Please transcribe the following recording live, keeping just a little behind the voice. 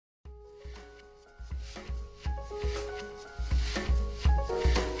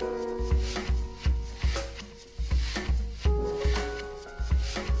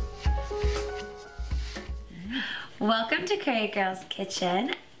Welcome to Curry Girl's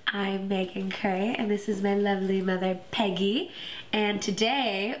Kitchen. I'm Megan Curry and this is my lovely mother Peggy. And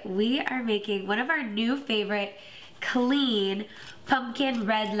today we are making one of our new favorite clean pumpkin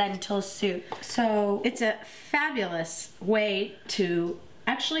red lentil soup. So it's a fabulous way to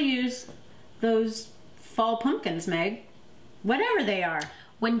actually use those fall pumpkins, Meg. Whatever they are.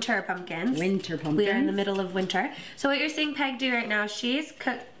 Winter pumpkins. Winter pumpkins. We are in the middle of winter. So what you're seeing Peg do right now, she's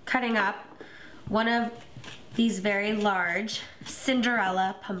cutting up one of these very large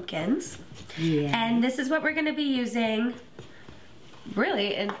Cinderella pumpkins. Yeah. And this is what we're gonna be using,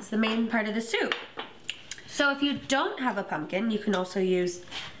 really, it's the main part of the soup. So if you don't have a pumpkin, you can also use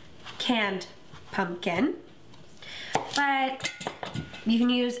canned pumpkin. But you can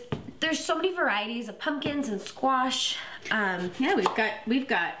use, there's so many varieties of pumpkins and squash. Yeah, we've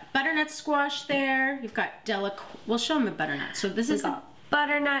got butternut squash there. You've got we'll show them a butternut. So this is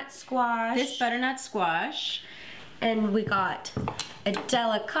butternut squash. This butternut squash. And we got a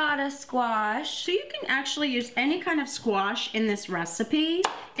delicata squash. So you can actually use any kind of squash in this recipe.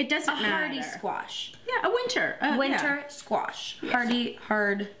 It doesn't matter. A hardy squash. Yeah, a winter. Winter squash. Yes. Hardy,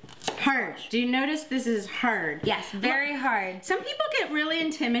 hard. Hard. Do you notice this is hard? Yes, very hard. Some people get really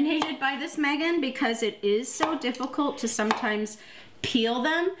intimidated by this, Megan, because it is so difficult to sometimes peel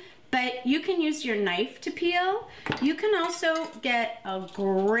them. But you can use your knife to peel. You can also get a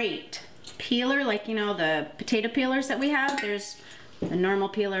great peeler, like, you know, the potato peelers that we have. There's a normal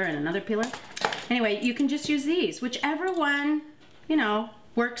peeler and another peeler. Anyway, you can just use these. Whichever one, you know,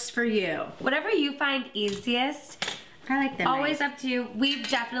 works for you. Whatever you find easiest. I like the knife. Always up to you. We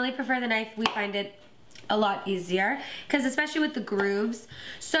definitely prefer the knife. We find it a lot easier, because especially with the grooves.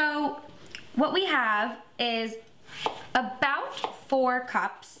 So what we have is about 4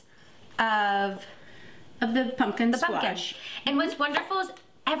 cups of the pumpkin squash. And what's wonderful is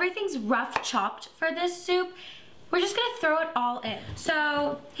everything's rough chopped for this soup. We're just gonna throw it all in.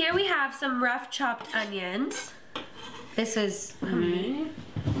 So here we have some rough chopped onions. This is 2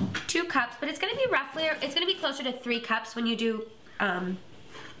 cups, but it's gonna be roughly, it's gonna be closer to 3 cups when you do all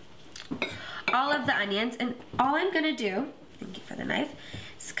of the onions. And all I'm gonna do, thank you for the knife,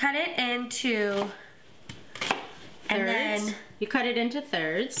 is cut it into and then you cut it into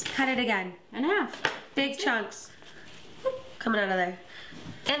thirds. Cut it again. And half. Big chunks coming out of there.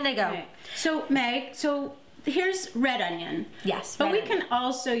 And they go. Okay. So Meg, here's red onion. Yes. But we can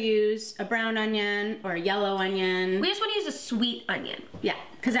also use a brown onion or a yellow onion. We just want to use a sweet onion. Yeah,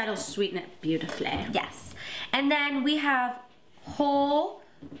 because that'll sweeten it beautifully. Yes. And then we have whole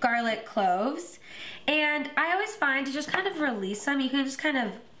garlic cloves. And I always find to just kind of release them, you can just kind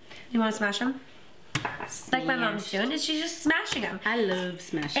of, you want to smash them? Like my mom's doing, is she's just smashing them. I love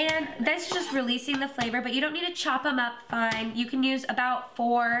smashing. And that's just releasing the flavor, but you don't need to chop them up fine. You can use about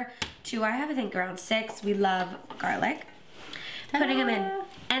 4 to, I think around 6. We love garlic. Putting them in.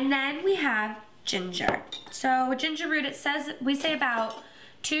 And then we have ginger. So ginger root, it says, we say about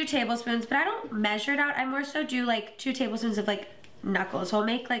 2 tablespoons, but I don't measure it out. I more so do like 2 tablespoons of like knuckles. So I'll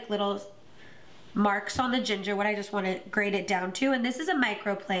make like little marks on the ginger, what I just want to grate it down to. And this is a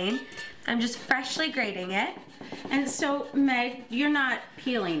microplane. I'm just freshly grating it. And so, Meg, you're not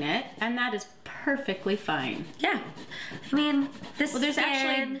peeling it, and that is perfectly fine. Yeah. I mean, this there's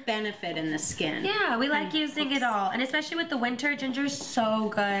actually benefit in the skin. Yeah, we like using it all. And especially with the winter, ginger's so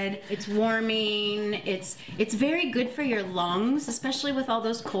good. It's warming. It's very good for your lungs, especially with all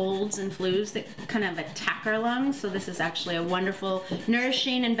those colds and flus that kind of attack our lungs. So this is actually a wonderful,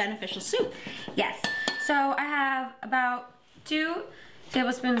 nourishing, and beneficial soup. Yes. So I have about 2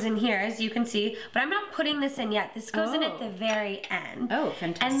 tablespoons in here, as you can see, but I'm not putting this in yet. This goes in at the very end. Oh,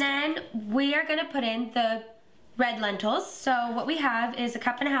 fantastic. And then we are gonna put in the red lentils. So what we have is 1.5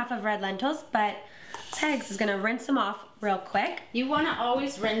 cups of red lentils, but Pegs is gonna rinse them off real quick. You wanna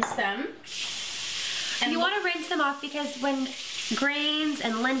always rinse them. And you wanna rinse them off because when grains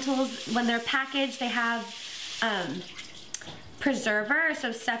and lentils, when they're packaged, they have preserver,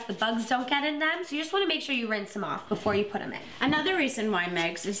 so stuff, the bugs don't get in them. So you just want to make sure you rinse them off before you put them in. Another reason why,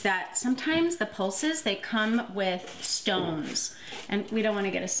 Megs, is that sometimes the pulses, they come with stones, and we don't want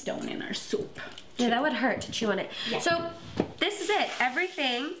to get a stone in our soup. Yeah, that would hurt to chew on it. Yeah. So this is it.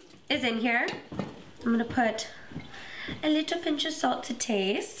 Everything is in here. I'm gonna put a little pinch of salt to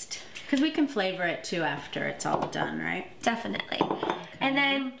taste. Because we can flavor it too after it's all done, right? Definitely. Okay. And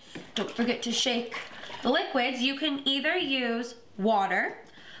then don't forget to shake the liquids. You can either use water,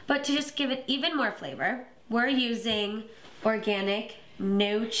 but to just give it even more flavor, we're using organic,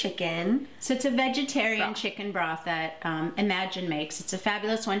 no chicken. So it's a vegetarian chicken broth that Imagine makes. It's a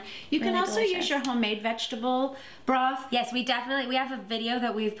fabulous one. You can also use your homemade vegetable broth. Yes, we have a video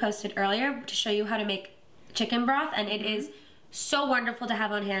that we've posted earlier to show you how to make chicken broth, and it is so wonderful to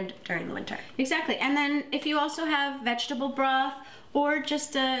have on hand during the winter. Exactly. And then if you also have vegetable broth or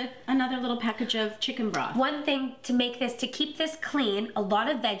just another little package of chicken broth. One thing to make this, to keep this clean, a lot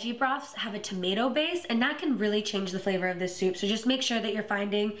of veggie broths have a tomato base, and that can really change the flavor of this soup. So just make sure that you're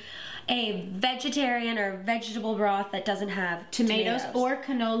finding a vegetarian or vegetable broth that doesn't have tomatoes or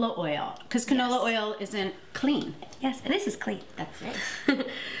canola oil, because canola oil isn't clean. Yes, and this is clean. That's right.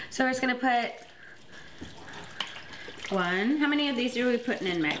 So we're just gonna put one. How many of these are we putting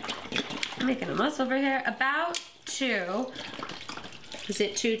in, Meg? I'm making a mess over here. About 2. Is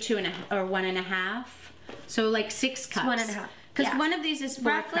it 2, 2.5, or 1.5? So like 6 cups. 1.5. Because one of these is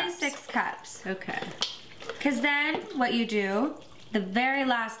 4 roughly cups. 6 cups. Okay. Because then what you do, the very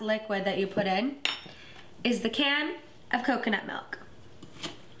last liquid that you put in is the can of coconut milk.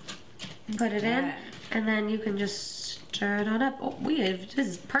 Put it in, and then you can just stir it on up. Oh, this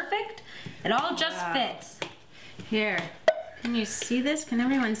is perfect. It all just fits. Here, can you see this? Can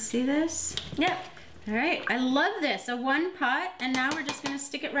everyone see this? Yep. All right, I love this. A 1 pot, and now we're just gonna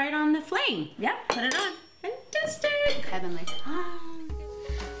stick it right on the flame. Yep, put it on. Fantastic. Heavenly.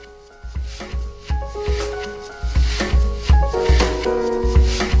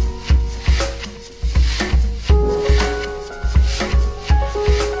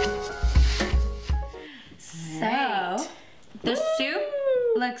 So, the soup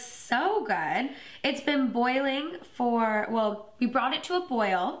looks so good. It's been boiling for, well, we brought it to a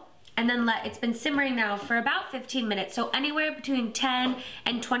boil and then it's been simmering now for about 15 minutes. So anywhere between 10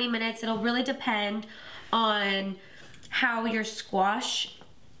 and 20 minutes. It'll really depend on how your squash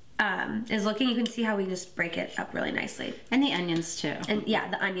is looking. You can see how we just break it up really nicely. And the onions too. And yeah,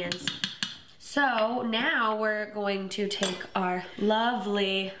 the onions. So now we're going to take our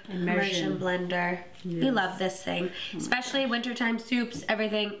lovely immersion blender. Yes. We love this thing, especially wintertime soups,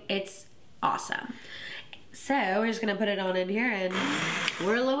 everything. It's awesome. So we're just gonna put it on in here and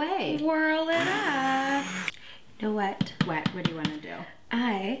whirl away. Whirl it up. You know what? What do you want to do?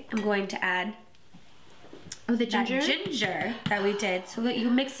 I am going to add the ginger? That ginger that we did, so that you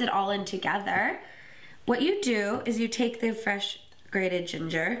mix it all in together. What you do is you take the fresh grated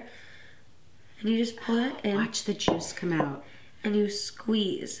ginger and you just pull it in. Watch the juice come out. And you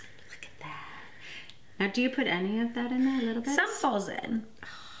squeeze. Look at that. Now, do you put any of that in there a little bit? Some falls in. Oh,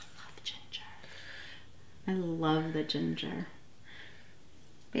 I love ginger. I love the ginger.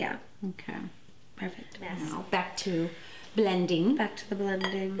 Yeah. Okay. Perfect. Yes. Now, back to blending. Back to the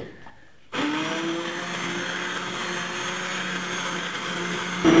blending.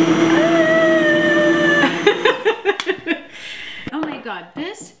 Oh my God,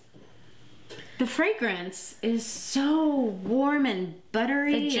 the fragrance is so warm and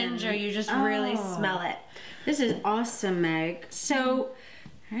buttery. The ginger, you just really smell it. This is awesome, Meg. So,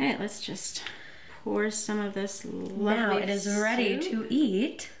 all right, let's just pour some of this lovely Now it is ready soup. to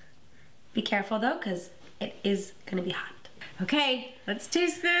eat. Be careful though, because it is gonna be hot. Okay, let's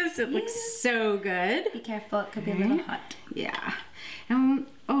taste this. It looks so good. Be careful, it could be a little hot. Yeah. Oh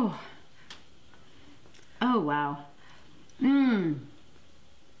wow.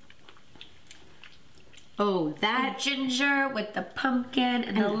 Oh, that the ginger with the pumpkin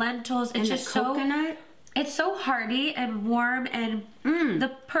and the lentils. It's just the coconut. It's so hearty and warm and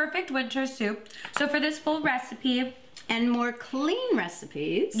the perfect winter soup. So for this full recipe and more clean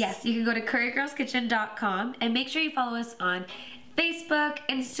recipes, yes, you can go to currygirlskitchen.com and make sure you follow us on Facebook,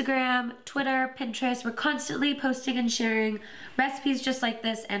 Instagram, Twitter, Pinterest. We're constantly posting and sharing recipes just like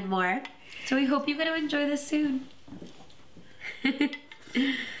this and more. So we hope you're going to enjoy this soon.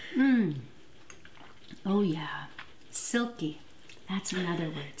 Oh yeah, silky. That's another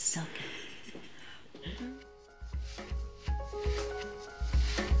word, silky.